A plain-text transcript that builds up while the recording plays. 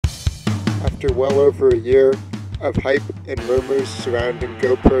After well over a year of hype and rumors surrounding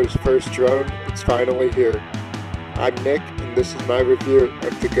GoPro's first drone, it's finally here. I'm Nick, and this is my review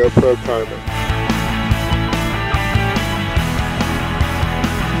of the GoPro Karma.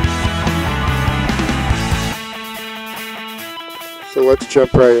 So let's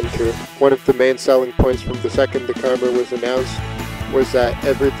jump right into it. One of the main selling points from the second the Karma was announced was that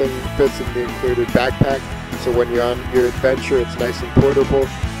everything fits in the included backpack. So when you're on your adventure, it's nice and portable,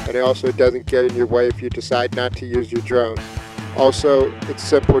 and it also doesn't get in your way if you decide not to use your drone. Also, it's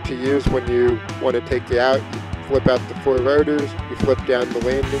simple to use when you want to take it out. You flip out the 4 rotors, you flip down the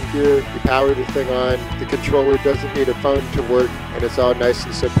landing gear, you power the thing on. The controller doesn't need a phone to work, and it's all nice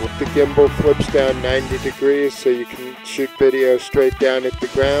and simple. The gimbal flips down 90 degrees so you can shoot video straight down at the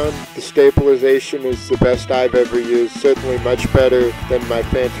ground. The stabilization is the best I've ever used, certainly much better than my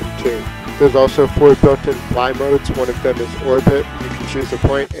Phantom 2. There's also 4 built-in fly modes. One of them is orbit. You can choose a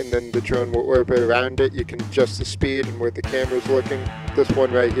point and then the drone will orbit around it. You can adjust the speed and where the camera's looking. This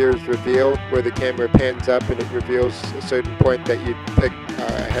one right here is reveal, where the camera pans up and it reveals a certain point that you pick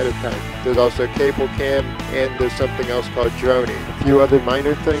ahead of time. There's also cable cam, and there's something else called droning. A few other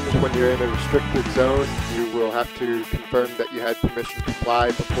minor things: when you're in a restricted zone, you will have to confirm that you had permission to fly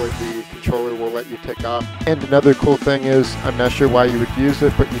before the controller will let you take off. And another cool thing is, I'm not sure why you would use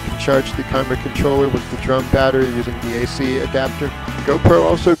it, but you can charge the Karma controller with the drone battery using the AC adapter. GoPro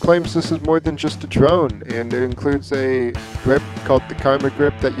also claims this is more than just a drone, and it includes a grip called the Karma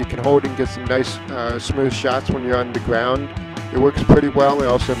grip that you can hold and get some nice smooth shots when you're on the ground. It works pretty well. It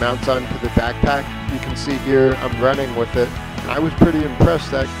also mounts onto the backpack. You can see here I'm running with it. I was pretty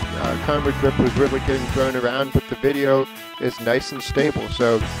impressed that Karma grip was really getting thrown around, but the video is nice and stable,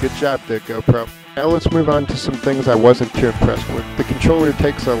 so good job there, GoPro. Now let's move on to some things I wasn't too impressed with. The controller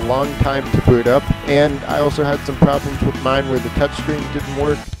takes a long time to boot up, and I also had some problems with mine where the touchscreen didn't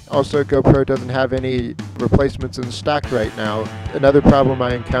work. Also, GoPro doesn't have any replacements in stock right now. Another problem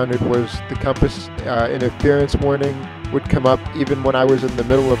I encountered was the compass interference warning would come up even when I was in the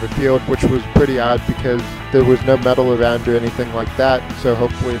middle of a field, which was pretty odd because there was no metal around or anything like that, so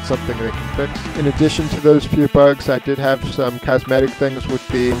hopefully it's something they can fix. In addition to those few bugs, I did have some cosmetic things with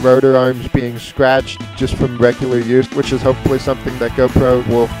the rotor arms being scratched just from regular use, which is hopefully something that GoPro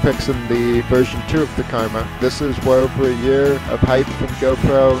will fix in the version 2 of the Karma. This is what over a year of hype from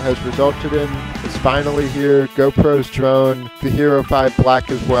GoPro has resulted in. It's finally here. GoPro's drone, the Hero 5 Black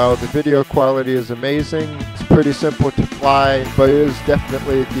as well. The video quality is amazing. It's pretty simple to fly, but it is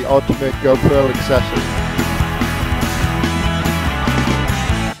definitely the ultimate GoPro accessory.